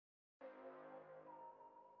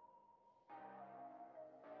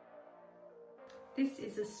This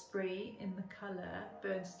is Esprit in the colour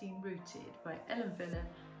Bernstein Rooted by Wille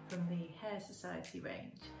from the Hair Society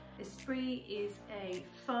range. Esprit is a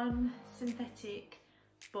fun synthetic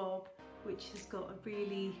bob which has got a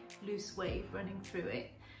really loose wave running through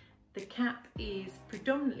it. The cap is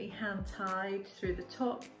predominantly hand tied through the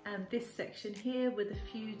top and this section here with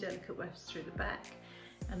a few delicate wefts through the back,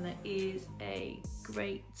 and there is a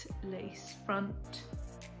great lace front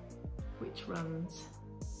which runs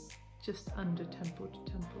just under temple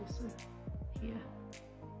to temple, so here.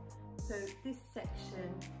 So this section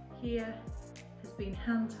here has been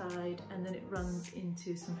hand tied and then it runs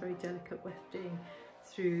into some very delicate wefting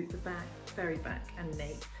through the back, very back and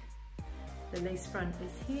nape. The lace front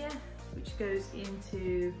is here, which goes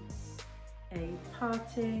into a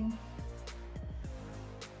parting,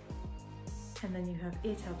 and then you have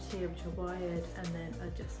ear tabs here which are wired, and then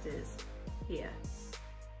adjusters here.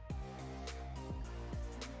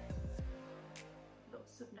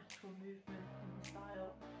 Lots of natural movement in the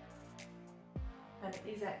style, and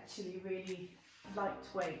it is actually really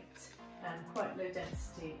lightweight and quite low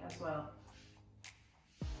density as well.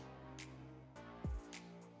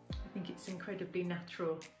 I think it's incredibly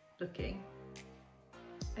natural looking.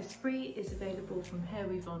 Esprit is available from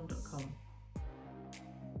HairWeavon.com.